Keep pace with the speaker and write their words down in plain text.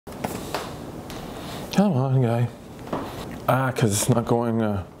Come on, guy. Because it's not going...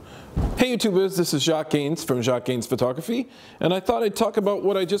 Hey YouTubers, this is Jacques from Jacques Photography, and I thought I'd talk about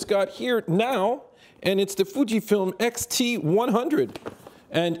what I just got here now, and it's the FUJIFILM X-T100.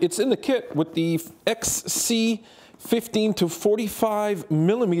 And it's in the kit with the XC 15 to 45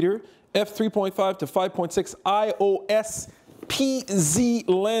 millimeter f3.5 to 5.6 IOS PZ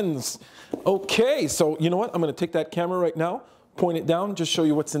lens. Okay, so you know what? I'm going to take that camera right now, point it down, just show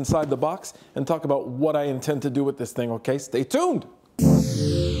you what's inside the box, and talk about what I intend to do with this thing, okay? Stay tuned!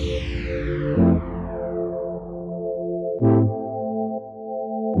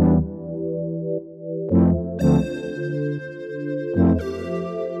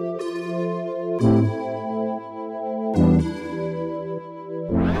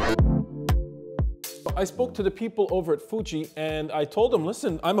 I spoke to the people over at Fuji and I told them,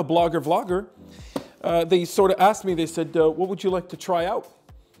 listen, I'm a blogger vlogger. They sort of asked me, they said, what would you like to try out?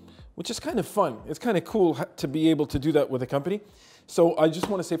 Which is kind of fun. It's kind of cool to be able to do that with a company. So I just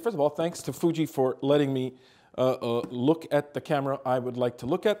want to say, first of all, thanks to Fuji for letting me look at the camera I would like to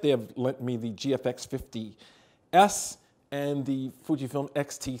look at. They have lent me the GFX50S and the Fujifilm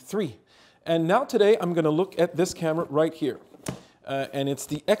X-T3. And now today I'm going to look at this camera right here. And it's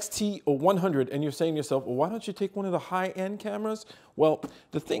the X-T100, and you're saying to yourself, well, why don't you take one of the high-end cameras? Well,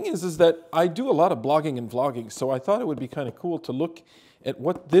 the thing is that I do a lot of blogging and vlogging, so I thought it would be kind of cool to look at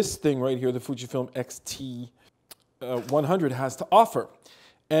what this thing right here, the Fujifilm X-T100 has to offer.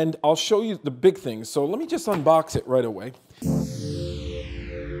 And I'll show you the big things. So let me just unbox it right away.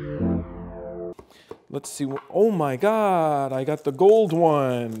 Let's see. Oh my God, I got the gold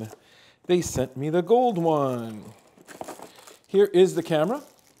one. They sent me the gold one. Here is the camera.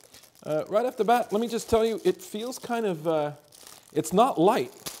 Right off the bat, let me just tell you, it feels kind of, it's not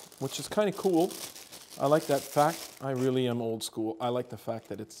light, which is kind of cool. I like that fact. I really am old school. I like the fact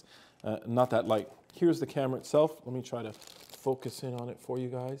that it's not that light. Here's the camera itself. Let me try to focus in on it for you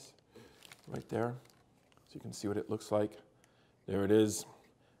guys. Right there. So you can see what it looks like. There it is.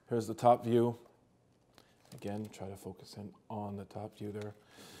 Here's the top view. Again, try to focus in on the top view there.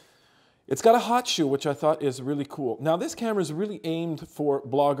 It's got a hot shoe, which I thought is really cool. Now, this camera is really aimed for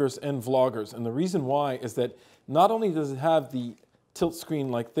bloggers and vloggers. And the reason why is that not only does it have the tilt screen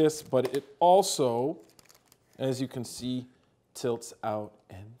like this, but it also, as you can see, tilts out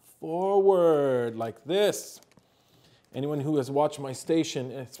and forward like this. Anyone who has watched my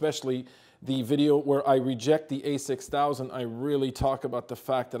station, especially the video where I reject the A6000, I really talk about the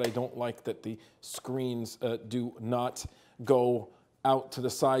fact that I don't like that the screens do not go out to the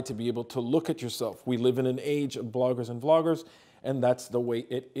side to be able to look at yourself. We live in an age of bloggers and vloggers, and that's the way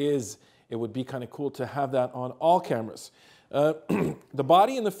it is. It would be kind of cool to have that on all cameras. The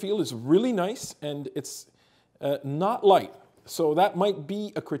body and the feel is really nice, and it's not light. So that might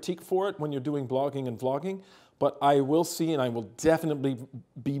be a critique for it when you're doing blogging and vlogging, but I will see, and I will definitely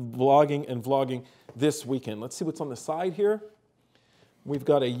be blogging and vlogging this weekend. Let's see what's on the side here. We've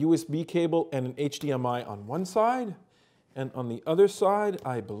got a USB cable and an HDMI on one side. And on the other side,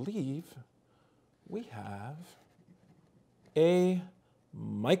 I believe we have a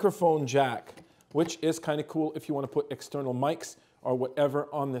microphone jack, which is kind of cool if you want to put external mics or whatever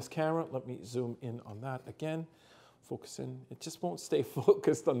on this camera. Let me zoom in on that again. Focus in. It just won't stay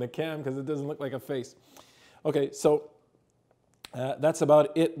focused on the cam because it doesn't look like a face. Okay, so that's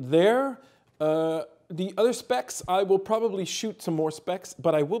about it there. The other specs, I will probably shoot some more specs,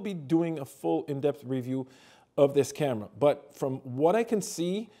 but I will be doing a full in-depth review of this camera. But from what I can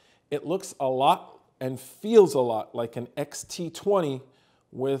see, it looks a lot and feels a lot like an X-T20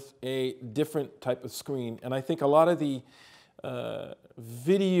 with a different type of screen. And I think a lot of the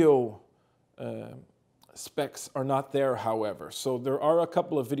video specs are not there, however. So there are a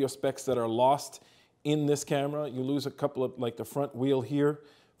couple of video specs that are lost in this camera. You lose a couple of, like the front wheel here,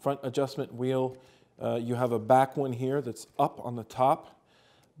 front adjustment wheel. You have a back one here that's up on the top.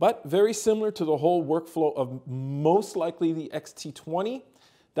 But very similar to the whole workflow of most likely the X-T20.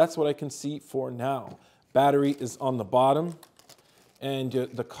 That's what I can see for now. Battery is on the bottom, and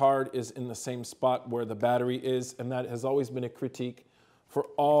the card is in the same spot where the battery is, and that has always been a critique for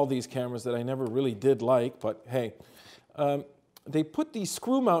all these cameras that I never really did like, but hey. They put the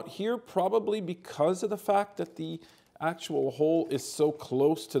screw mount here probably because of the fact that the actual hole is so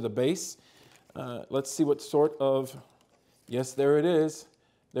close to the base. Let's see what sort of, yes, there it is.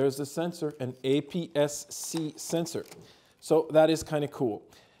 There's the sensor, an APS-C sensor. So that is kind of cool.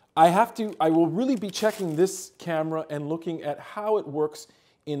 I will really be checking this camera and looking at how it works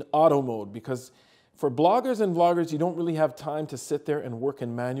in auto mode, because for bloggers and vloggers, you don't really have time to sit there and work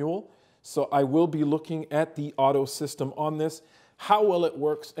in manual. So I will be looking at the auto system on this, how well it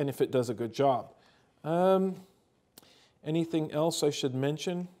works, and if it does a good job. Anything else I should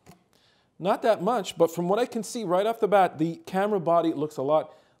mention? Not that much, but from what I can see right off the bat, the camera body looks a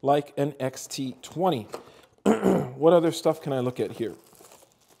lot like an X-T20. What other stuff can I look at here?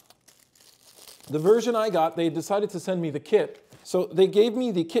 The version I got, they decided to send me the kit. So they gave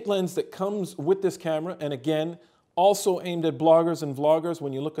me the kit lens that comes with this camera, and again, also aimed at bloggers and vloggers.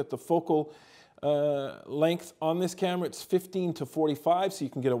 When you look at the focal length on this camera, it's 15 to 45, so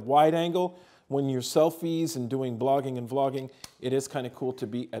you can get a wide angle. When you're selfies and doing blogging and vlogging, it is kind of cool to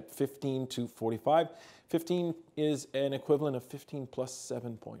be at 15 to 45. 15 is an equivalent of 15 plus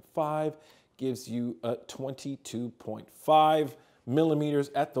 7.5, gives you a 22.5 millimeters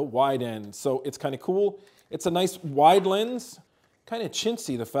at the wide end. So it's kind of cool. It's a nice wide lens. Kind of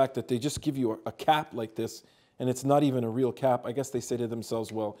chintzy, the fact that they just give you a cap like this, and it's not even a real cap. I guess they say to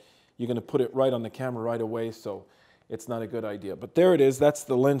themselves, well, you're going to put it right on the camera right away, so it's not a good idea. But there it is. That's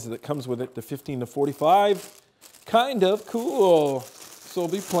the lens that comes with it, the 15 to 45. Kind of cool. So we'll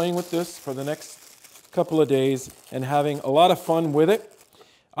be playing with this for the next couple of days and having a lot of fun with it.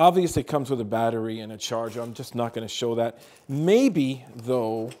 Obviously, it comes with a battery and a charger. I'm just not going to show that. Maybe,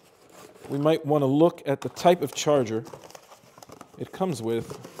 though, we might want to look at the type of charger it comes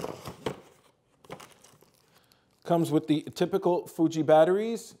with. Comes with the typical Fuji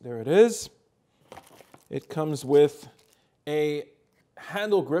batteries. There it is. It comes with a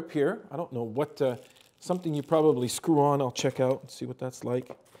handle grip here. I don't know what, something you probably screw on. I'll check out and see what that's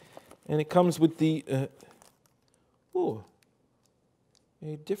like. And it comes with the,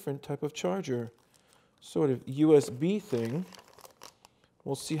 a different type of charger. Sort of USB thing.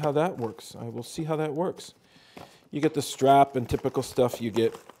 We'll see how that works. I will see how that works. You get the strap and typical stuff you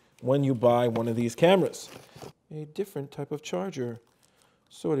get when you buy one of these cameras. A different type of charger.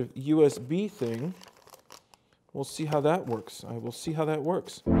 Sort of USB thing. We'll see how that works. I will see how that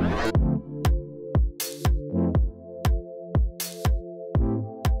works.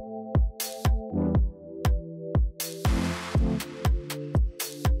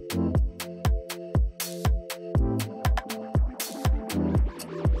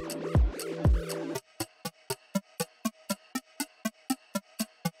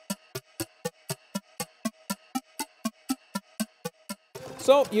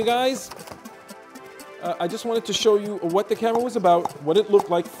 So, you guys, I just wanted to show you what the camera was about, what it looked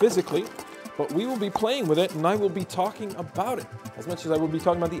like physically, but we will be playing with it and I will be talking about it as much as I will be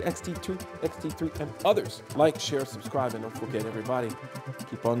talking about the X-T2, X-T3, and others. Like, share, subscribe, and don't forget, everybody,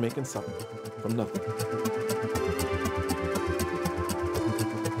 keep on making something from nothing.